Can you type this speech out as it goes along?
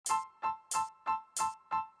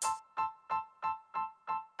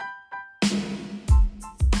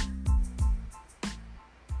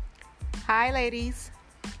Hi, ladies.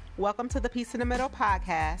 Welcome to the Peace in the Middle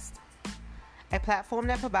podcast, a platform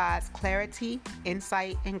that provides clarity,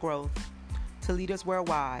 insight, and growth to leaders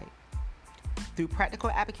worldwide through practical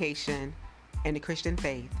application in the Christian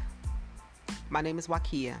faith. My name is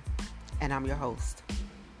Wakia, and I'm your host.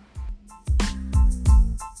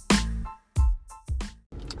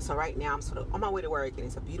 So right now I'm sort of on my way to work, and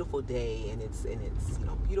it's a beautiful day, and it's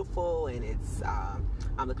beautiful, and it's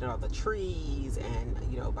I'm looking at all the trees, and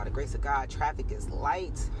by the grace of God, traffic is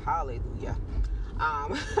light. Hallelujah.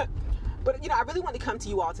 But I really want to come to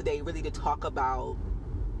you all today, really to talk about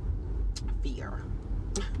fear.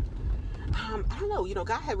 I don't know,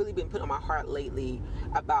 God had really been put on my heart lately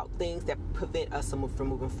about things that prevent us from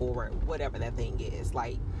moving forward, whatever that thing is.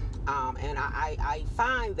 And I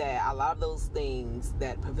find that a lot of those things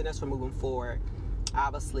that prevent us from moving forward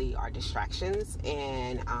obviously are distractions,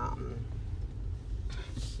 and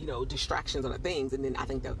distractions on the things. And then I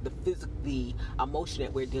think the emotion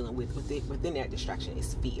that we're dealing with within that distraction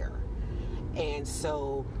is fear. And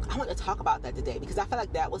so I want to talk about that today, because I feel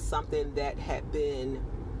like that was something that had been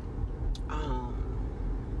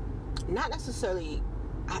not necessarily,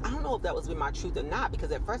 I don't know if that was been my truth or not,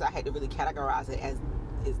 because at first I had to really categorize it as,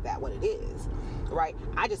 is that what it is, right?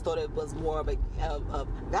 I just thought it was more of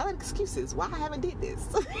valid excuses why I haven't did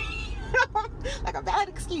this. Like a valid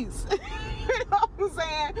excuse. You know what I'm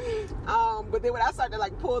saying? But then when I started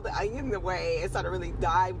to pull the onion away and started to really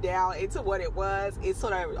dive down into what it was, it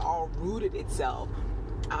sort of all rooted itself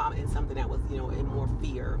in something that was, in more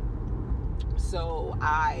fear. So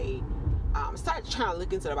I started trying to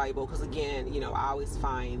look into the Bible, because again, I always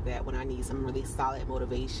find that when I need some really solid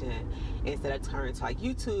motivation, instead of turning to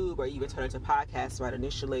YouTube or even turning to podcasts right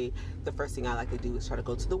initially, the first thing I like to do is try to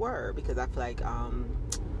go to the Word, because I feel like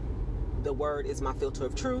the Word is my filter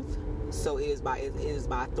of truth. So it is my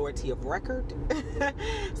authority of record.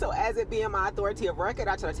 So as it being my authority of record,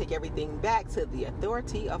 I try to take everything back to the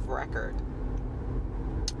authority of record.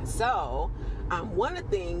 So one of the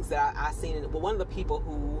things that I seen, one of the people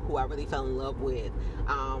who I really fell in love with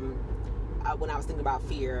when I was thinking about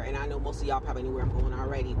fear, and I know most of y'all probably knew where I'm going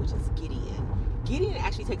already, which is Gideon. Gideon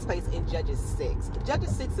actually takes place in Judges 6.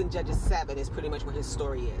 Judges 6 and Judges 7 is pretty much where his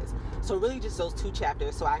story is. So really just those two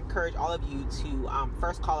chapters. So I encourage all of you to,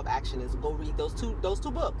 first call of action is go read those two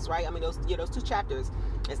books, right? I mean, those two chapters.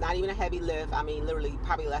 It's not even a heavy lift. I mean, literally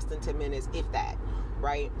probably less than 10 minutes, if that,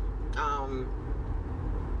 right?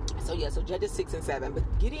 So Judges 6 and 7.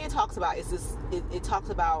 But Gideon talks about, it talks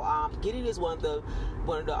about, Gideon is one of the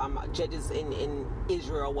judges in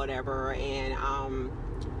Israel, whatever,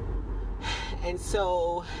 and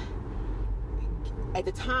so at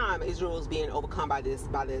the time, Israel was being overcome by this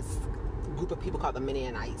group of people called the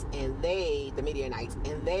Midianites, and they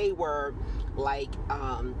were like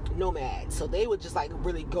nomads. So they would just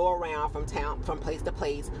really go around from place to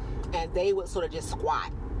place, and they would sort of just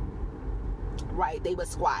squat. Right, they would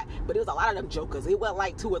squat, but it was a lot of them jokers. It wasn't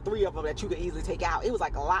like 2 or 3 of them that you could easily take out. It was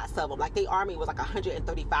lots of them. Their army was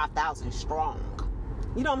 135,000 strong.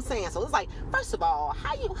 You know what I'm saying? So it's first of all,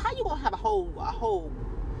 how you gonna have a whole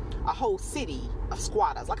city of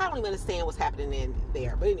squatters? I don't even understand what's happening in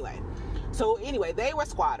there. But anyway, they were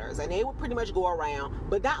squatters, and they would pretty much go around.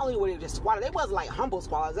 But not only were they just squatters, they wasn't humble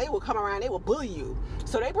squatters. They would come around, they would bully you.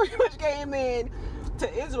 So they pretty much came in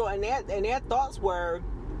to Israel, and their thoughts were,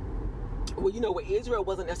 well, where Israel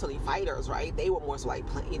wasn't necessarily fighters, right? They were more so they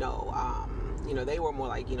were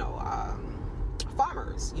more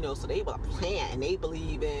farmers, so they would plant, and they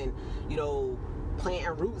believe in,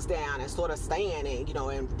 planting roots down and sort of staying,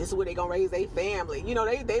 and this is where they gonna raise their family.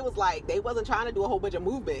 They was they wasn't trying to do a whole bunch of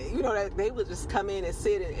movement. They would just come in and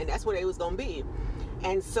sit, and that's where they was gonna be.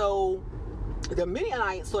 And so the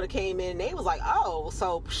Midianites sort of came in, and they was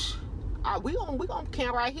so we gonna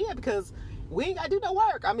camp right here, because we ain't gotta do no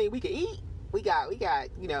work. I mean, we can eat. We got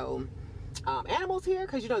animals here,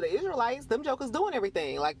 because the Israelites, them jokers doing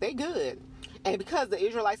everything. They good. And because the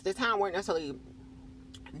Israelites at the time weren't necessarily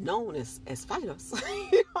known as fighters,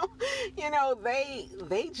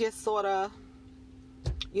 they just sort of,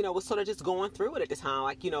 was sort of just going through it at the time.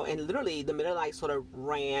 And literally the Midianites sort of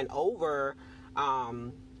ran over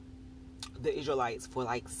the Israelites for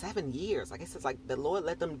 7 years. It says the Lord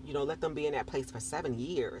let them be in that place for 7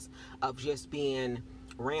 years of just being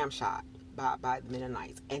ramshot by the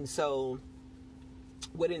Midianites. And so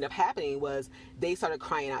what ended up happening was they started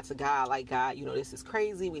crying out to God, God, this is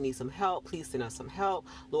crazy. We need some help. Please send us some help.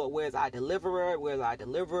 Lord, where's our deliverer?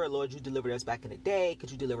 Lord, you delivered us back in the day. Could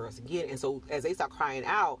you deliver us again? And so as they start crying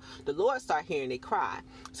out, the Lord started hearing they cry.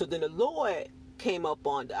 So then the Lord came up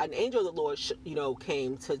on, an angel of the Lord,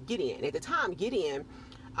 came to Gideon. At the time, Gideon,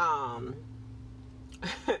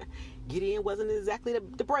 Gideon wasn't exactly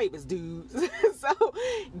the bravest dude. So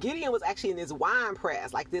Gideon was actually in this wine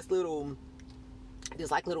press, like this little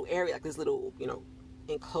area, like this little,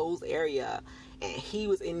 enclosed area, and he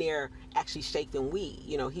was in there actually shaking wheat.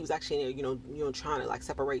 He was actually in there, trying to like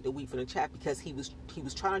separate the wheat from the chaff, because he was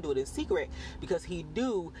trying to do it in secret, because he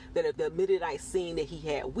knew that if the Midianites seen that he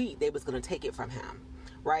had wheat, they was going to take it from him,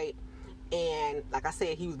 right? And like I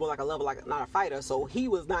said, he was more like a lover, like not a fighter, so he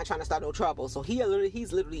was not trying to start no trouble. So he's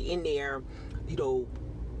literally in there,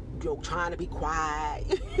 trying to be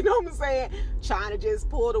quiet, you know what I'm saying? Trying to just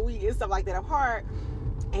pull the wheat and stuff like that apart.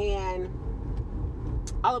 And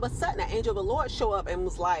all of a sudden, the angel of the Lord showed up and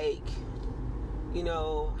was like,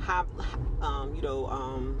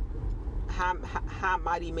 how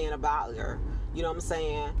mighty man of valor, you know what I'm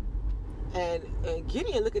saying? And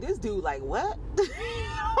Gideon look at this dude like, what? You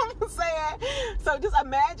know what I'm saying? So just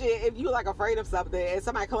imagine if you like afraid of something and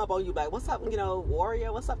somebody come up on you like, what's up,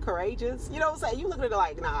 warrior? What's up, courageous? You know what I'm saying? You look at it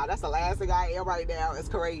like, nah, that's the last thing I am right now is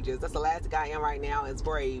courageous. That's the last thing I am right now is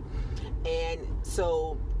brave. And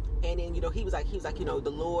so, and then, he was like,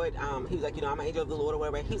 the Lord, he was like, I'm an angel of the Lord or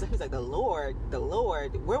whatever. He was like, the Lord,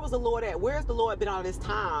 where was the Lord at? Where's the Lord been all this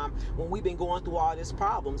time when we've been going through all these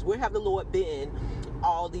problems? Where have the Lord been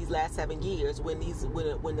all these last 7 years when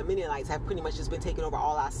the Midianites have pretty much just been taking over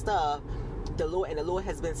all our stuff? The Lord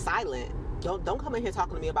has been silent. Don't come in here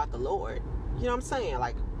talking to me about the Lord. You know what I'm saying?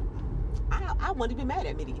 Like, I wouldn't be mad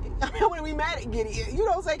at Midian. I wouldn't be mad at Gideon. You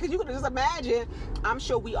know what I'm saying? Because you can just imagine, I'm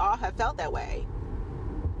sure we all have felt that way.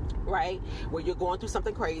 Right? Where you're going through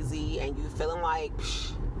something crazy and you're feeling like,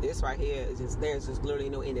 this right here is just, there's just literally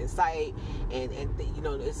no end in sight. And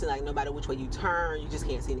it's like no matter which way you turn, you just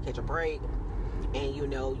can't seem to catch a break. And you're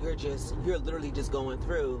literally just going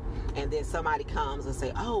through, and then somebody comes and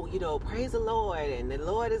say, oh, praise the Lord, and the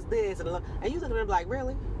Lord is this, and you look at them like,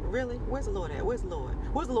 really, where's the Lord at? Where's the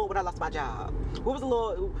Lord when I lost my job? Where's the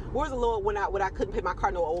Lord when I couldn't pay my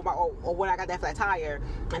car note, or when I got that flat tire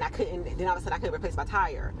and then all of a sudden I couldn't replace my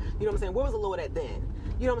tire? You know what I'm saying? Where was the Lord at then?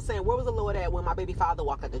 You know what I'm saying? Where was the Lord at when my baby father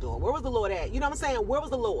walked out the door? Where was the Lord at? You know what I'm saying? Where was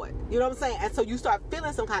the Lord? You know what I'm saying? And so you start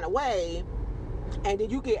feeling some kind of way. And then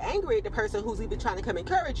you get angry at the person who's even trying to come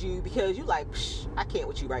encourage you, because you like, I can't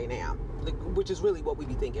with you right now. Which is really what we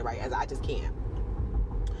be thinking, right? As I just can't.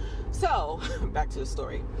 So, back to the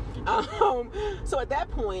story. So at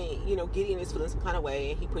that point, Gideon is feeling some kind of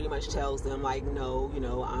way, and he pretty much tells them like, no,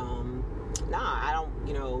 I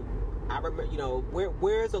don't, I remember,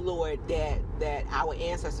 where's the Lord that our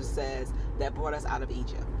ancestor says that brought us out of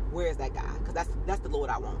Egypt? Where is that guy? Because that's the Lord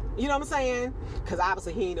I want. You know what I'm saying? Because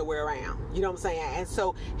obviously he ain't nowhere around. You know what I'm saying? And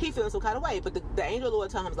so he feels some kind of way. But the angel of the Lord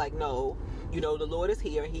tells him, like, no, the Lord is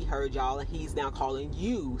here. He heard y'all, and he's now calling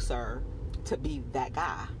you, sir, to be that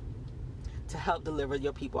guy, to help deliver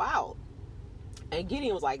your people out. And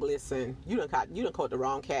Gideon was like, listen, you done caught the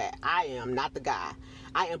wrong cat. I am not the guy.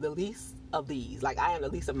 I am the least of these. Like, I am the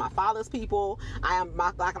least of my father's people.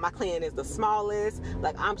 My clan is the smallest.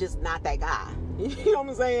 Like, I'm just not that guy. You know what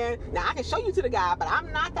I'm saying? Now, I can show you to the guy, but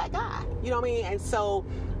I'm not that guy. You know what I mean? And so,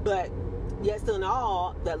 but yet still in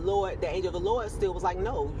all, the angel of the Lord still was like,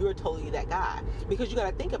 no, you're totally that guy. Because you got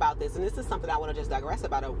to think about this, and this is something I want to just digress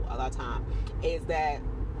about a lot of time, is that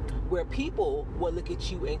where people will look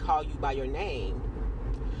at you and call you by your name,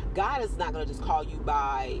 God is not going to just call you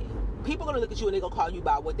by... People are going to look at you and they're going to call you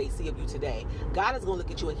by what they see of you today. God is going to look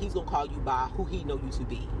at you and he's going to call you by who he know you to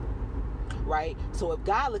be. Right? So if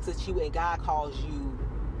God looks at you and God calls you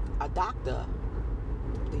a doctor,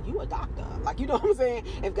 then you a doctor. Like, you know what I'm saying?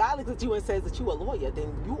 If God looks at you and says that you a lawyer,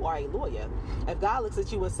 then you are a lawyer. If God looks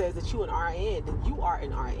at you and says that you an RN, then you are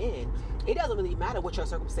an RN. It doesn't really matter what your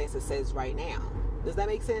circumstances says right now. Does that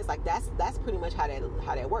make sense? Like, that's pretty much how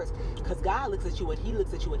that works. Because God looks at you and he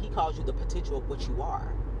looks at you and he calls you the potential of what you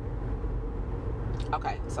are.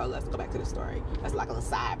 Okay, so let's go back to the story. That's like a little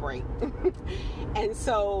side break. And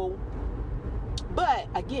so, but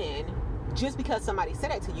again, just because somebody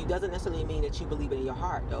said that to you doesn't necessarily mean that you believe it in your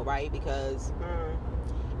heart, though, right? Because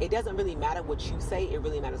it doesn't really matter what you say. It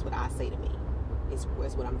really matters what I say to me. Is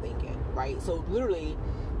what I'm thinking, right? So literally,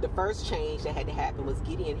 the first change that had to happen was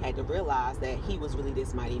Gideon had to realize that he was really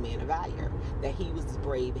this mighty man of valor, that he was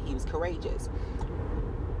brave and he was courageous.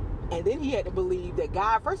 And then he had to believe that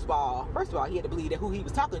God, first of all, he had to believe that who he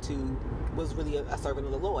was talking to was really a servant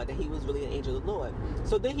of the Lord, that he was really an angel of the Lord.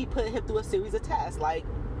 So then he put him through a series of tests, like,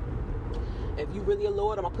 if you really a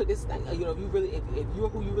Lord, I'm gonna put this thing, if you're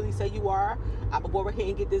who you really say you are, I'm gonna go over here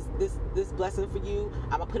and get this blessing for you.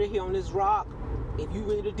 I'm gonna put it here on this rock. If you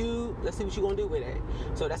really the dude, let's see what you gonna do with it.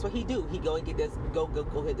 So that's what he do. He go and get this, go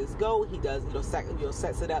get this goat. He does,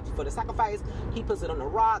 sets it up for the sacrifice. He puts it on the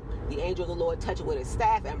rock. The angel of the Lord touch it with his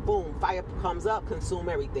staff, and boom, fire comes up, consume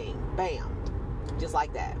everything. Bam, just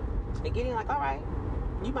like that. And Gideon like, all right,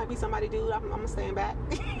 you might be somebody, dude. I'm gonna stand back.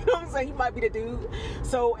 You know what I'm saying? You might be the dude.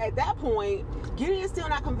 So at that point, Gideon's still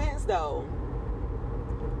not convinced though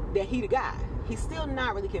that he the guy. He's still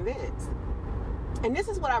not really convinced. And this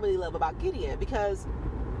is what I really love about Gideon, because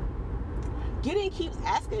Gideon keeps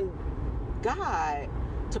asking God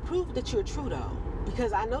to prove that you're true though.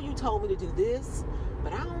 Because I know you told me to do this,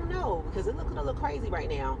 but I don't know, because it looking a little crazy right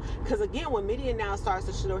now. Because again, when Midian now starts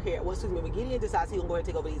to show here, when Gideon decides he's going to go ahead and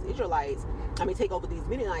take over these Israelites, take over these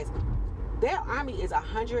Midianites, their army is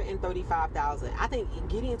 135,000. I think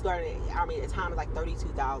Gideon's army at the time is like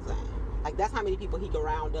 32,000. Like, that's how many people he can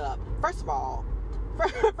round up. First of all,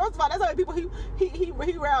 that's how many people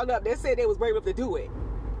he round up that said they was brave enough to do it.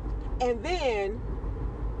 And then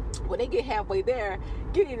when they get halfway there,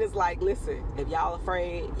 Gideon is like, listen, if y'all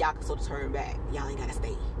afraid, y'all can sort of turn back. Y'all ain't gotta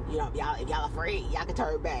stay. You know, if y'all afraid, y'all can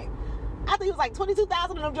turn back. I think it was like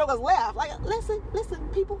 22,000 of them jokers left. Like, listen,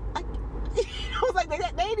 people. Like, I was like, they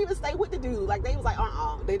didn't even stay with the dude. Like, they was like,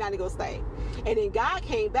 they're not gonna stay. And then God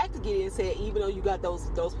came back to Gideon and said, even though you got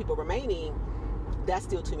those people remaining, that's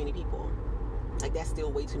still too many people. Like, that's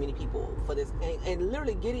still way too many people for this. And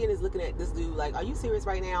literally, Gideon is looking at this dude like, are you serious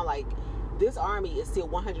right now? Like, this army is still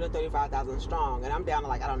 135,000 strong, and I'm down to,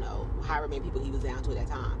 like, I don't know, however many people he was down to at that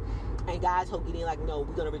time. And God told Gideon, like, no,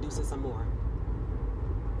 we're going to reduce it some more.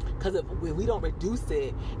 Because if we don't reduce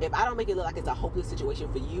it, if I don't make it look like it's a hopeless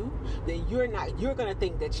situation for you, then you're going to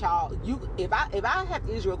think that if I have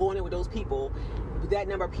Israel going in with those people, with that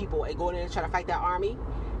number of people, and going in and trying to fight that army,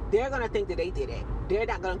 they're going to think that they did it. They're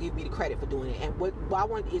not going to give me the credit for doing it. And what I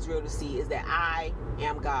want Israel to see is that I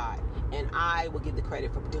am God, and I will get the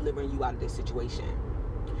credit for delivering you out of this situation.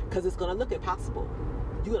 Because it's going to look impossible.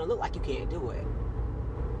 You're going to look like you can't do it.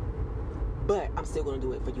 But I'm still going to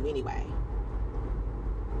do it for you anyway.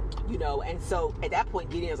 You know, and so at that point,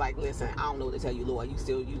 Gideon's like, listen, I don't know what to tell you, Lord. This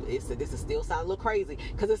is still sounding a little crazy.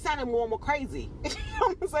 Because it sounded more and more crazy. You know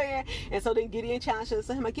what I'm saying? And so then Gideon challenges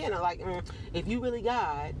him again. I'm like, if you really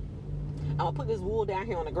God, I'm going to put this wool down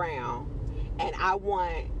here on the ground. And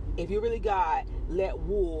if you're really God, let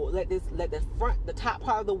the top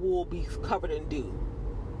part of the wool be covered in dew.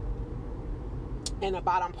 And the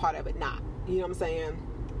bottom part of it not. You know what I'm saying?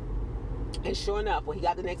 And sure enough, when he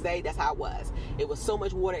got the next day, that's how it was. It was so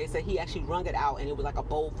much water, it said he actually wrung it out, and it was like a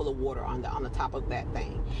bowl full of water on the top of that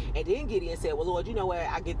thing. And then Gideon said, well, Lord, you know what?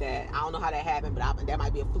 I get that. I don't know how that happened, but that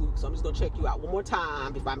might be a fluke. So I'm just going to check you out one more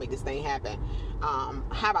time before I make this thing happen.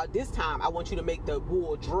 How about this time? I want you to make the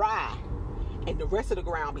wool dry, and the rest of the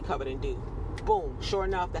ground be covered in dew. Boom. Sure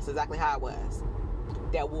enough, that's exactly how it was.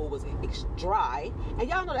 That wool was dry, and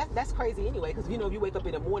y'all know that's crazy anyway, because if you wake up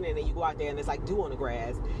in the morning and you go out there and it's like dew on the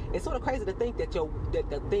grass, it's sort of crazy to think that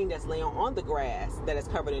the thing that's laying on the grass that is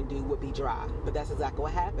covered in dew would be dry. But that's exactly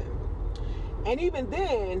what happened. And even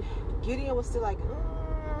then, Gideon was still like,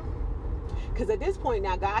 because at this point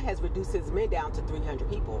now, God has reduced his men down to 300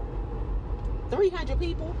 people. 300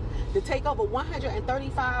 people to take over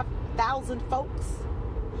 135,000 folks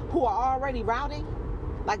who are already rowdy.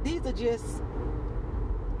 Like, these are just,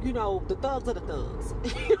 the thugs of the thugs.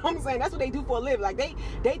 You know what I'm saying? That's what they do for a living. Like, they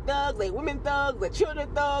thugs, they women thugs, the children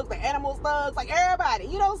thugs, the animals thugs, like everybody.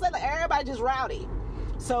 You know what I'm saying? Like, everybody just rowdy.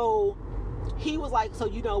 So he was like, so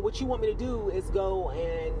what you want me to do is go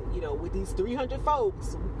and, with these 300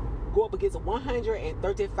 folks, go up against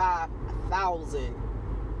 135,000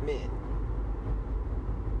 men.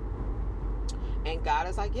 And God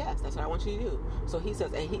is like, yes, that's what I want you to do. So he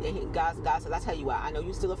says, and God says, I tell you what, I know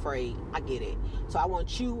you're still afraid. I get it. So I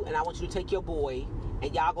want you to take your boy,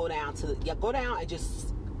 and y'all go down and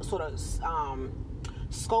just sort of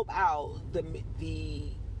scope out the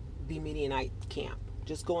Midianite camp.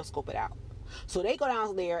 Just go and scope it out. So they go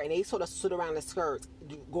down there and they sort of sit around the skirts,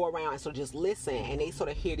 go around and sort of just listen, and they sort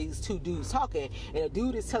of hear these two dudes talking, and the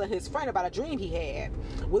dude is telling his friend about a dream he had.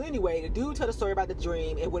 Well, anyway, the dude told a story about the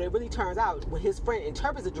dream, and what it really turns out, when his friend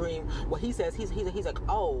interprets the dream, what he says, he's like,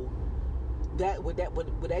 oh, what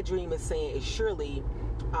that dream is saying is surely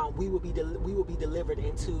we will be delivered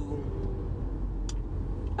into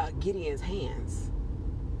Gideon's hands.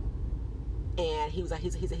 And he was like, he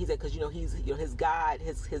said, because his God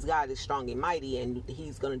is strong and mighty, and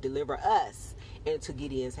he's going to deliver us into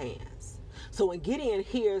Gideon's hands. So when Gideon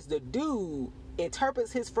hears the dude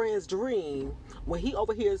interprets his friend's dream, when he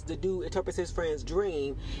overhears the dude interprets his friend's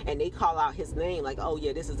dream, and they call out his name, like, oh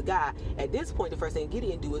yeah, this is the guy. At this point, the first thing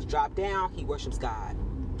Gideon do is drop down. He worships God,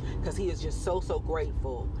 because he is just so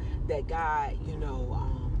grateful that God,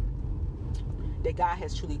 that God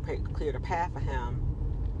has truly cleared a path for him,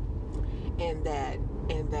 and that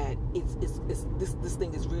it's this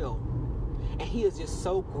thing is real. And he is just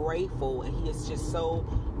so grateful, and he is just so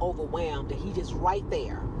overwhelmed that he just right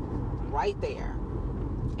there,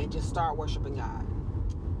 and just start worshiping God.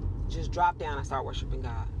 Just drop down and start worshiping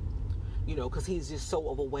God. Because he's just so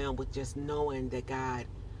overwhelmed with just knowing that God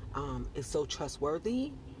is so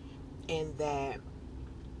trustworthy, and that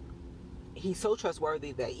he's so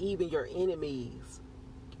trustworthy that even your enemies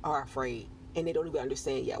are afraid, and they don't even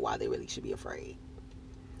understand yet why they really should be afraid.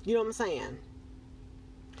 You know what I'm saying?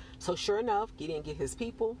 So sure enough, Gideon get his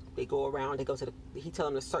people. They go around. They go to he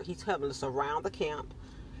tell them to surround the camp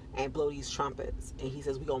and blow these trumpets. And he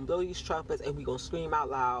says, we're going to blow these trumpets, and we're going to scream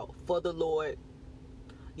out loud for the Lord.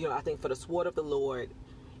 I think for the sword of the Lord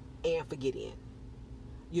and for Gideon.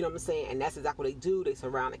 You know what I'm saying? And that's exactly what they do. They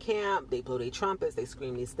surround the camp. They blow their trumpets. They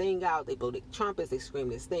scream this thing out. They blow their trumpets. They scream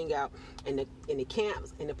this thing out. And the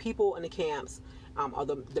camps, and the people in the camps, or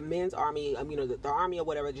the men's army, the army or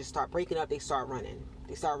whatever, just start breaking up. They start running.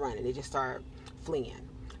 They just start fleeing.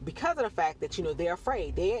 Because of the fact that, they're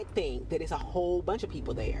afraid. They think that it's a whole bunch of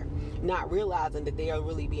people there, not realizing that they are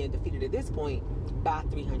really being defeated at this point by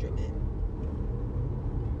 300 men.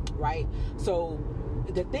 Right? So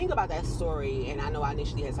the thing about that story, and I know I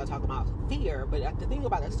initially had started talking about fear, but the thing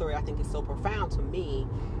about that story I think is so profound to me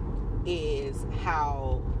is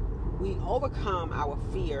how we overcome our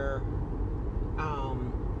fear.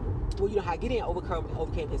 How Gideon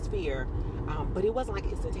overcame his fear, but it wasn't like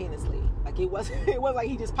instantaneously. Like it wasn't like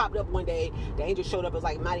he just popped up one day, the angel showed up as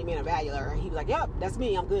like mighty man of valor, and he was like, yep, that's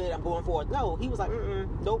me, I'm good, I'm going forward. No, he was like,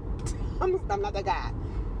 nope, I'm not that guy.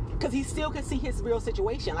 Because he still could see his real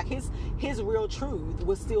situation. Like his real truth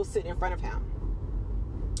was still sitting in front of him.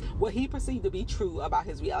 What he perceived to be true about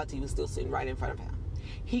his reality was still sitting right in front of him.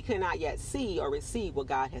 He could not yet see or receive what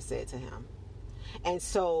God has said to him. And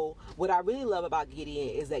so what I really love about Gideon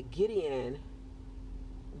is that Gideon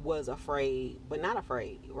was afraid, but not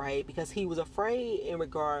afraid, right? Because he was afraid in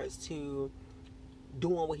regards to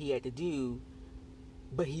doing what he had to do,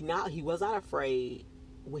 but he was not afraid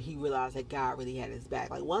when he realized that God really had his back.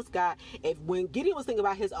 Like when Gideon was thinking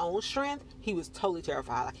about his own strength, he was totally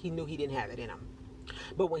terrified. Like he knew he didn't have it in him.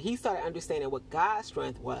 But when he started understanding what God's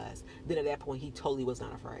strength was, then at that point he totally was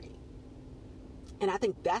not afraid. And I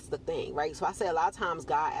think that's the thing, right? So I say a lot of times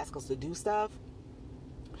God asks us to do stuff,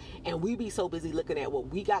 and we be so busy looking at what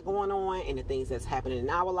we got going on and the things that's happening in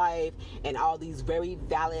our life and all these very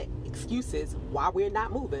valid excuses why we're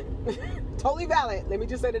not moving. Totally valid. Let me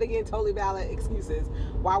just say that again. Totally valid excuses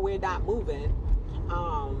why we're not moving.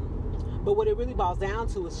 But what it really boils down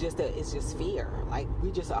to is it's just fear. Like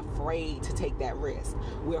we're just afraid to take that risk.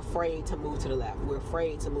 We're afraid to move to the left. We're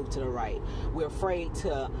afraid to move to the right. We're afraid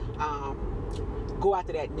to go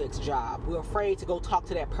after that next job. We're afraid to go talk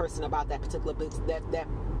to that person about that particular business,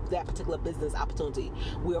 that particular business opportunity.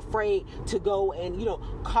 We're afraid to go and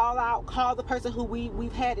call the person who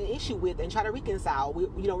we've had an issue with and try to reconcile.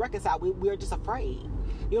 We're just afraid.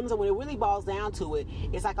 You know what I'm saying? When it really boils down to it,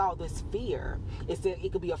 it's like all this fear.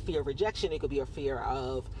 It could be a fear of rejection. It could be a fear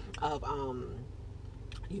of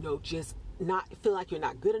just not feel like you're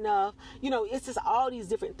not good enough. It's just all these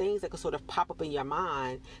different things that can sort of pop up in your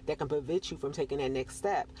mind that can prevent you from taking that next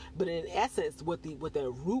step. But in essence, what the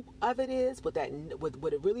root of it is, what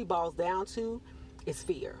it really boils down to, is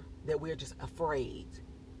fear. That we're just afraid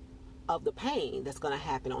of the pain that's going to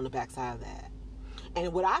happen on the backside of that.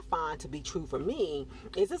 And what I find to be true for me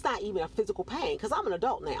is it's not even a physical pain, because I'm an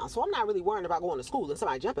adult now, so I'm not really worrying about going to school and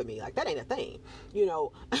somebody jumping me. Like, that ain't a thing. You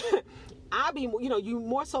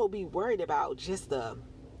more so be worried about just that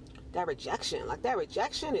rejection. Like, that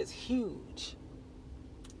rejection is huge.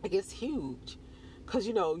 Like, it's huge. Because,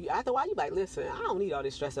 after a while, you like, listen, I don't need all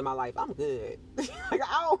this stress in my life. I'm good. Like,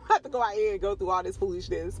 I don't have to go out here and go through all this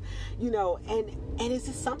foolishness, and it's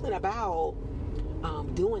just something about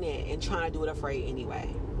doing it and trying to do it afraid anyway,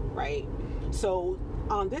 right? So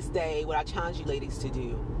on this day, what I challenge you ladies to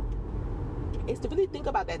do is to really think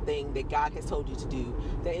about that thing that God has told you to do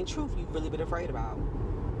that in truth you've really been afraid about.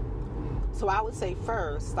 So I would say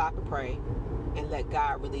first, stop and pray and let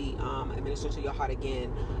God really administer to your heart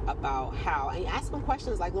again about how, and ask him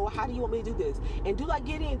questions like, Lord, how do you want me to do this? And do like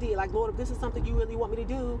Gideon did, like, Lord, if this is something you really want me to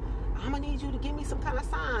do, I'm gonna need you to give me some kind of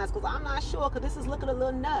signs, because I'm not sure, because this is looking a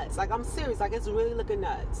little nuts. Like, I'm serious, like, it's really looking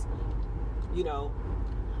nuts,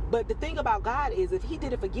 But the thing about God is, if he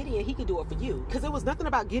did it for Gideon, he could do it for you. Because there was nothing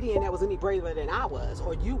about Gideon that was any braver than I was,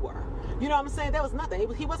 or you were. You know what I'm saying? There was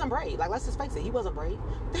nothing. He wasn't brave. Like, let's just face it, he wasn't brave.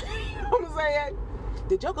 You know what I'm saying?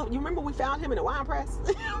 The Joker, you remember we found him in a wine press?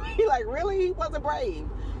 He like, really? He wasn't brave.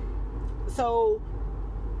 So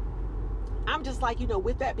I'm just like,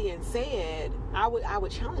 with that being said, I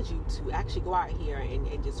would challenge you to actually go out here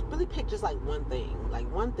and just really pick just like one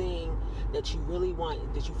thing that you really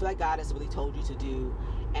want, that you feel like God has really told you to do.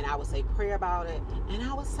 And I would say pray about it. And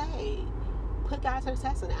I would say put God to the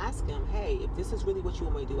test and ask him, hey, if this is really what you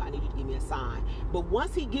want me to do, I need you to give me a sign. But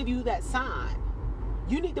once he give you that sign,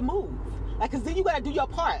 you need to move. Like, because then you got to do your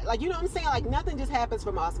part. Like, you know what I'm saying? Like, nothing just happens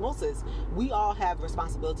from osmosis. We all have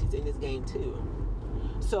responsibilities in this game too.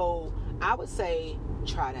 So I would say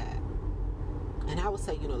try that. And I would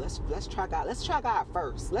say, let's try God. Let's try God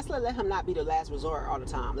first. Let's let him not be the last resort all the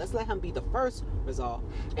time. Let's let him be the first result.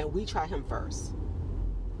 And we try him first.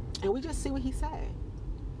 And we just see what he say.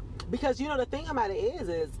 Because, the thing about it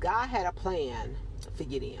is God had a plan for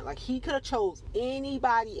Gideon. Like, he could have chose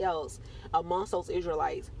anybody else amongst those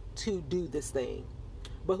Israelites to do this thing.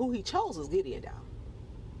 But who he chose was Gideon, though.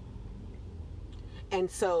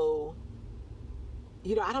 And so,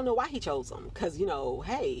 I don't know why he chose him. Because,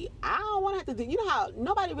 hey, I don't want to have to do... how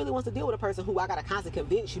nobody really wants to deal with a person who I got to constantly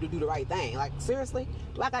convince you to do the right thing. Like, seriously?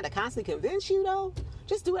 Do I got to constantly convince you, though?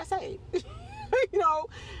 Just do what I say.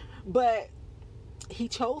 But he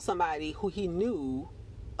chose somebody who he knew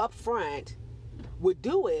up front would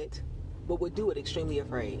do it, but would do it extremely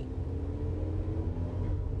afraid.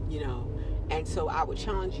 And so I would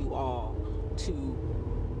challenge you all to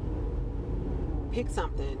pick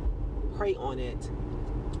something, pray on it,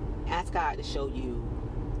 ask God to show you,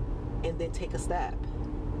 and then take a step.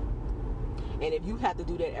 And if you have to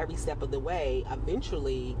do that every step of the way,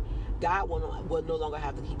 eventually God will no longer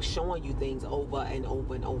have to keep showing you things over and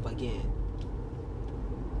over and over again.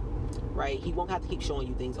 Right? He won't have to keep showing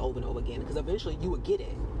you things over and over again, because eventually you would get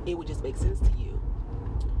it. It would just make sense to you.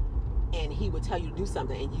 And he would tell you to do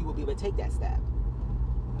something, and you will be able to take that step.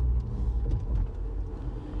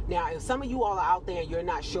 Now, if some of you all are out there and you're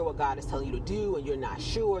not sure what God is telling you to do, and you're not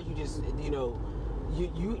sure, you just,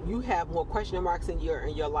 you have more question marks in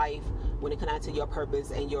your life when it comes down to your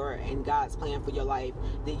purpose and God's plan for your life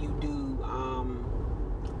than you do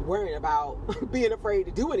worrying about being afraid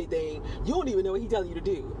to do anything. You don't even know what he's telling you to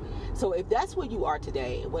do. So if that's where you are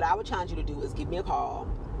today, what I would challenge you to do is give me a call.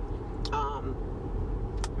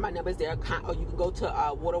 My number is there, or you can go to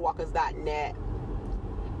waterwalkers.net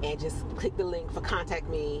and just click the link for contact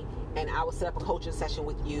me, and I will set up a coaching session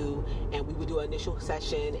with you, and we would do an initial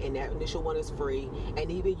session, and that initial one is free. And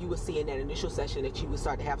even you will see in that initial session that you will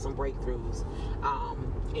start to have some breakthroughs,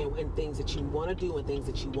 and things that you want to do, and things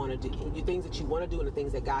that you want to do, and the things that you want to do, and the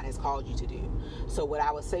things that God has called you to do. So what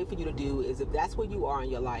I would say for you to do is, if that's where you are in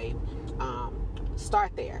your life,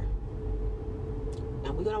 start there,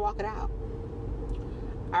 and we're gonna walk it out.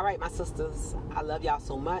 All right, my sisters, I love y'all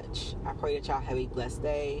so much. I pray that y'all have a blessed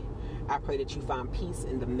day. I pray that you find peace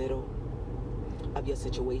in the middle of your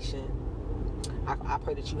situation. I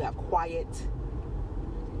pray that you have quiet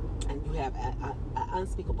and you have an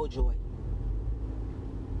unspeakable joy.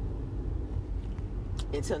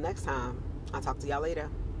 Until next time, I'll talk to y'all later.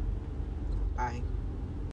 Bye.